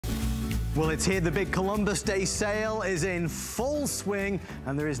Well, it's here. The big Columbus Day sale is in full swing,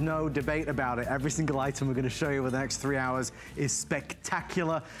 and there is no debate about it. Every single item we're going to show you over the next 3 hours is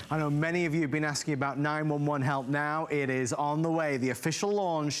spectacular. I know many of you have been asking about 911 help now. It is on the way. The official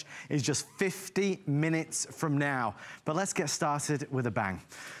launch is just 50 minutes from now. But let's get started with a bang.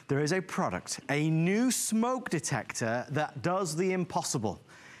 There is a product, a new smoke detector that does the impossible.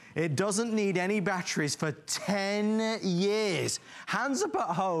 It doesn't need any batteries for 10 years. Hands up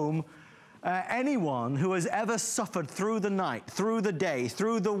at home. Anyone who has ever suffered through the night, through the day,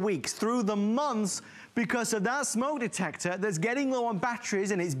 through the weeks, through the months because of that smoke detector that's getting low on batteries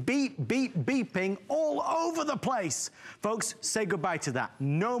and it's beep, beep, beeping all over the place. Folks, say goodbye to that.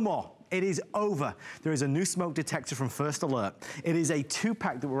 No more. It is over. There is a new smoke detector from First Alert. It is a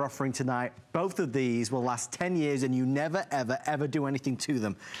 2-pack that we're offering tonight. Both of these will last 10 years and you never, ever, ever do anything to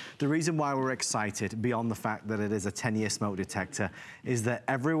them. The reason why we're excited, beyond the fact that it is a 10-year smoke detector, is that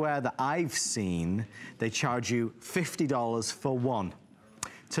everywhere that I've seen, they charge you $50 for one.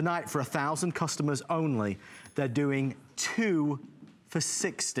 Tonight, for 1,000 customers only, they're doing 2 for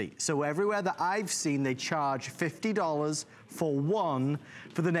 $60. So everywhere that I've seen, they charge $50 for one.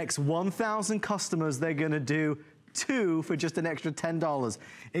 For the next 1,000 customers, they're gonna do 2 for just an extra $10.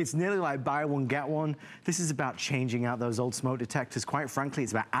 It's nearly like buy one, get one. This is about changing out those old smoke detectors. Quite frankly,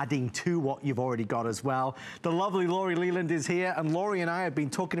 it's about adding to what you've already got as well. The lovely Lori Leland is here, and Lori and I have been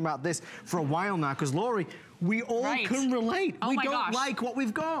talking about this for a while now, because Lori, we all can relate. We don't like what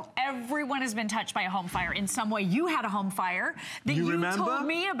we've got. Everyone has been touched by a home fire in some way. You had a home fire that you told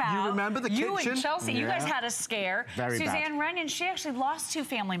me about. You remember the kitchen? You and Chelsea, you guys had a scare. Very Suzanne bad. Runyon, she actually lost 2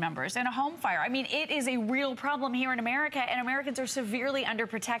 family members in a home fire. I mean, it is a real problem here in America, and Americans are severely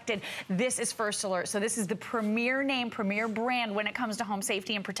underprotected. This is First Alert. So this is the premier name, premier brand when it comes to home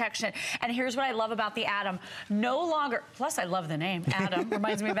safety and protection. And here's what I love about the Atom. No longer, plus I love the name, Atom.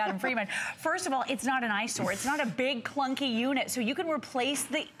 Reminds me of Adam Freeman. First of all, it's not an eyesore. It's not a big clunky unit, so you can replace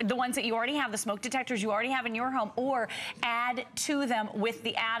the ones that you already have, the smoke detectors you already have in your home, or add to them with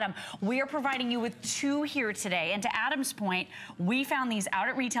the Atom. We are providing you with 2 here today, and to Adam's point, we found these out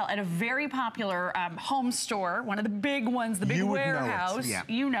at retail at a very popular home store, one of the big ones, the big warehouse.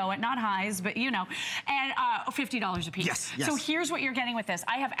 You know it, not Highs, but you know, and $50 a piece. Yes. So here's what you're getting with this.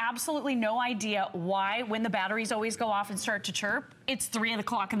 I have absolutely no idea why, when the batteries always go off and start to chirp, it's 3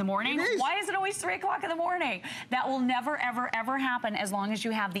 o'clock in the morning. Why is it always 3 o'clock in the morning? That will never, ever, ever happen as long as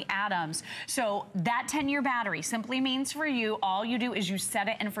you have the Atoms. So that 10-year battery simply means for you, all you do is you set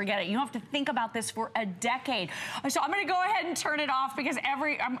it and forget it. You don't have to think about this for a decade. So I'm gonna go ahead and turn it off because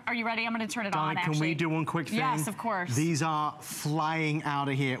are you ready? I'm gonna turn it on, actually. Can we do one quick thing? Yes, of course. These are flying out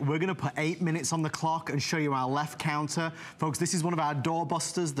of here. We're gonna put 8 minutes on the clock and show you our left counter. Folks, this is one of our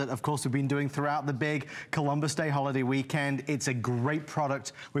doorbusters that, of course, we've been doing throughout the big Columbus Day holiday weekend. It's a great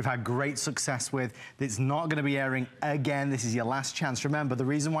product we've had great success with. It's not gonna be airing again. This is your last chance. Remember, the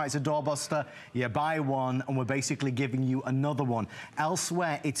reason why it's a doorbuster, you buy one and we're basically giving you another one.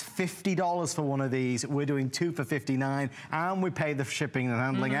 Elsewhere, it's $50 for one of these. We're doing 2 for $59, and we pay the shipping and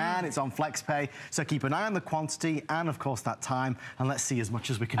handling, and it's on FlexPay. So keep an eye on the quantity and, of course, that time, and let's see as much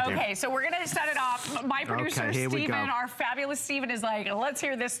as we can do. Okay, so we're gonna set it off. My producer, Steven, our fabulous Steven, is like, let's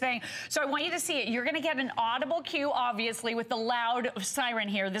hear this thing. So I want you to see it. You're gonna get an audible cue, obviously, with the loud siren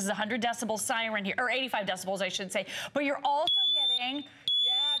here. This is a 100 decibel siren here, or 85 decibels, I should say. But you're also getting,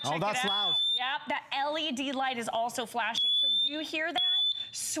 check it out. That's loud. Yep, that LED light is also flashing. So do you hear that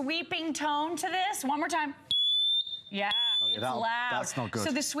sweeping tone to this? One more time. Yeah, it's loud. That's not good. So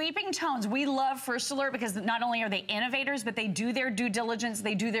the sweeping tones, we love First Alert because not only are they innovators, but they do their due diligence,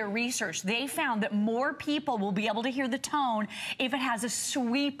 they do their research. They found that more people will be able to hear the tone if it has a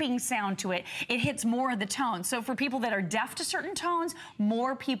sweeping sound to it. It hits more of the tone. So for people that are deaf to certain tones,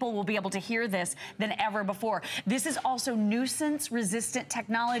 more people will be able to hear this than ever before. This is also nuisance-resistant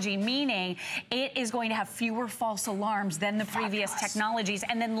technology, meaning it is going to have fewer false alarms than the previous technologies.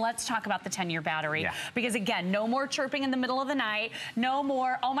 And then let's talk about the 10-year battery. Because again, no more chirping in the middle of the night. No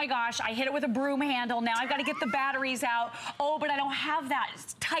more, oh my gosh, I hit it with a broom handle. Now I've got to get the batteries out. Oh, but I don't have that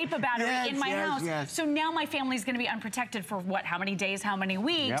type of battery in my house. So now my family's going to be unprotected for what, how many days, how many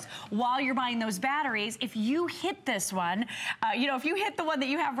weeks while you're buying those batteries. If you hit this one, you know, if you hit the one that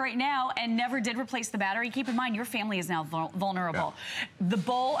you have right now and never did replace the battery, keep in mind your family is now vulnerable. The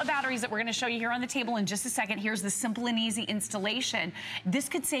bowl of batteries that we're going to show you here on the table in just a second, here's the simple and easy installation. This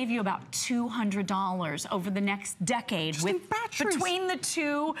could save you about $200 over the next decade with between the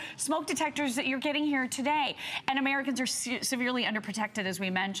two smoke detectors that you're getting here today. And Americans are severely underprotected, as we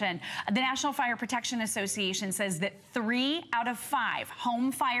mentioned. The National Fire Protection Association says that 3 out of 5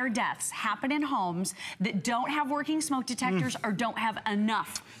 home fire deaths happen in homes that don't have working smoke detectors or don't have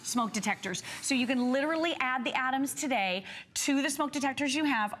enough smoke detectors. So you can literally add the atoms today to the smoke detectors you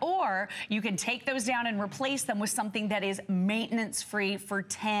have, or you can take those down and replace them with something that is maintenance-free for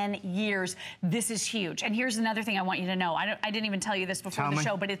 10 years. This is huge. And here's another thing I want you to know. I didn't even tell you this before the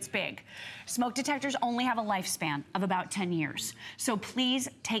show, but it's big. Smoke detectors only have a lifespan of about 10 years. So please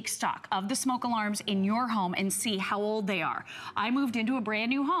take stock of the smoke alarms in your home and see how old they are. I moved into a brand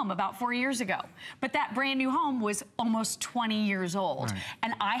new home about 4 years ago, but that brand new home was almost 20 years old. Right.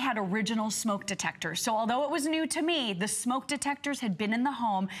 And I had original smoke detectors. So although it was new to me, the smoke detectors had been in the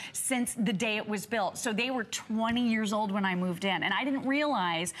home since the day it was built. So they were 20 years old when I moved in. And I didn't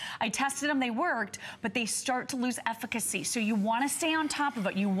realize, I tested them, they worked, but they start to lose efficacy. So you want to stay on top of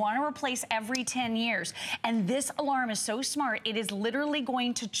it. You want to replace every 10 years. And this alarm is so smart, it is literally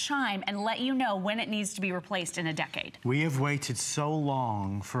going to chime and let you know when it needs to be replaced in a decade. We have waited so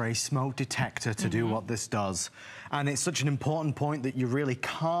long for a smoke detector to do what this does. And it's such an important point that you really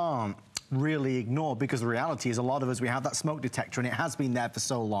can't really ignore, because the reality is a lot of us, we have that smoke detector and it has been there for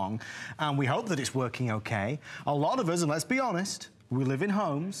so long and we hope that it's working okay. A lot of us, and let's be honest, we live in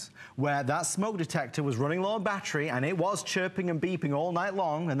homes where that smoke detector was running low on battery and it was chirping and beeping all night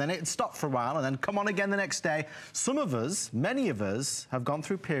long, and then it stopped for a while and then come on again the next day. Some of us, many of us, have gone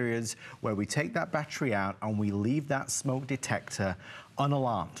through periods where we take that battery out and we leave that smoke detector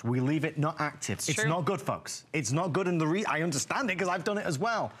unalarmed. We leave it not active. It's not good, folks. It's not good, and I understand it because I've done it as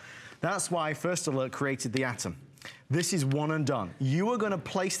well. That's why First Alert created the Atom. This is one and done. You are going to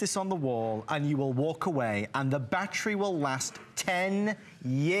place this on the wall and you will walk away and the battery will last 10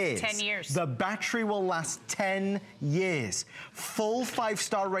 years. 10 years. The battery will last 10 years. Full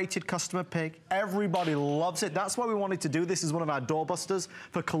 5-star rated customer pick. Everybody loves it. That's why we wanted to do this as one of our doorbusters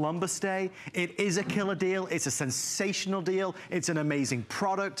for Columbus Day. It is a killer deal. It's a sensational deal. It's an amazing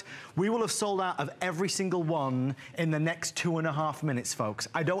product. We will have sold out of every single one in the next 2.5 minutes, folks.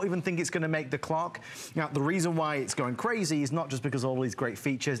 I don't even think it's going to make the clock. Now, the reason why it's going crazy is not just because of all these great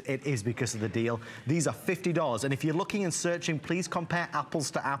features. It is because of the deal. These are $50. And if you're looking and searching, please compare apples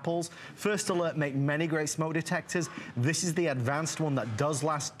to apples. First Alert make many great smoke detectors. This is the advanced one that does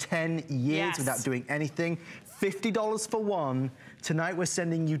last 10 years without doing anything. $50 for one. Tonight we're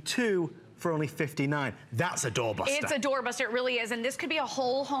sending you 2 for only $59. That's a doorbuster. It's a doorbuster, it really is. And this could be a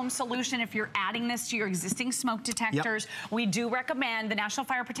whole home solution if you're adding this to your existing smoke detectors. We do recommend, the National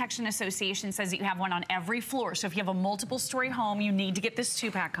Fire Protection Association says that you have one on every floor. So if you have a multiple story home, you need to get this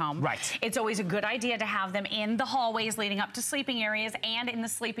 2-pack home. Right. It's always a good idea to have them in the hallways leading up to sleeping areas and in the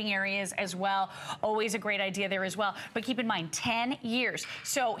sleeping areas as well. Always a great idea there as well. But keep in mind, 10 years.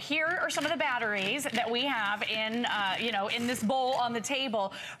 So here are some of the batteries that we have in, you know, in this bowl on the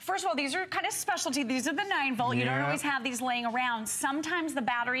table. First of all, these are kind of specialty. These are the 9-volt. You don't always have these laying around. Sometimes the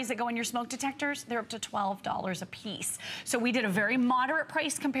batteries that go in your smoke detectors, they're up to $12 a piece. So we did a very moderate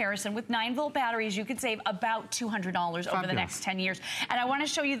price comparison. With 9-volt batteries, you could save about $200 over the next 10 years. And I want to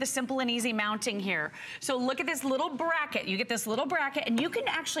show you the simple and easy mounting here. So look at this little bracket. You get this little bracket, and you can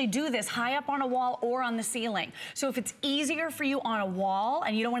actually do this high up on a wall or on the ceiling. So if it's easier for you on a wall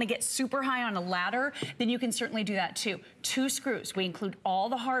and you don't want to get super high on a ladder, then you can certainly do that too. 2 screws. We include all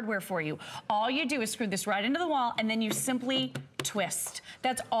the hardware for you. All you do is screw this right into the wall and then you simply twist.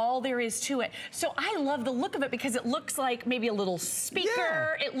 That's all there is to it. So I love the look of it because it looks like maybe a little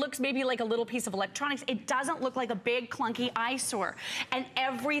speaker. It looks maybe like a little piece of electronics. It doesn't look like a big clunky eyesore. And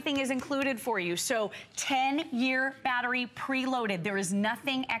everything is included for you. So 10-year battery preloaded. There is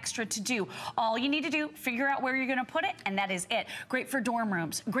nothing extra to do. All you need to do, figure out where you're going to put it, and that is it. Great for dorm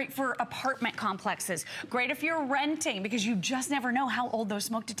rooms. Great for apartment complexes. Great if you're renting, because you just never know how old those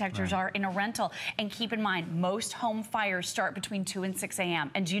smoke detectors are in a rental. And keep in mind, most home fires start between 2 and 6 a.m.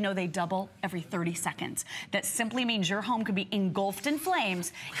 And do you know they double every 30 seconds? That simply means your home could be engulfed in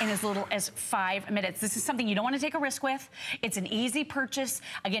flames in as little as 5 minutes. This is something you don't want to take a risk with. It's an easy purchase.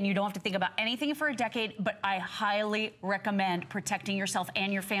 Again, you don't have to think about anything for a decade, but I highly recommend protecting yourself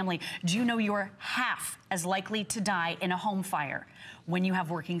and your family. Do you know you're half as likely to die in a home fire when you have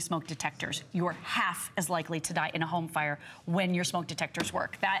working smoke detectors? You're half as likely to die in a home fire when your smoke detectors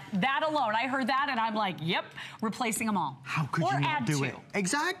work. That alone, I heard that and I'm like, yep, replacing them all. How could you not do it?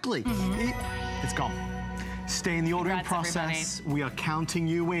 Exactly. It's gone. Stay in the ordering process. Everybody. We are counting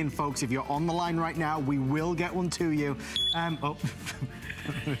you in, folks. If you're on the line right now, we will get one to you. Don't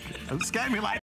scare me like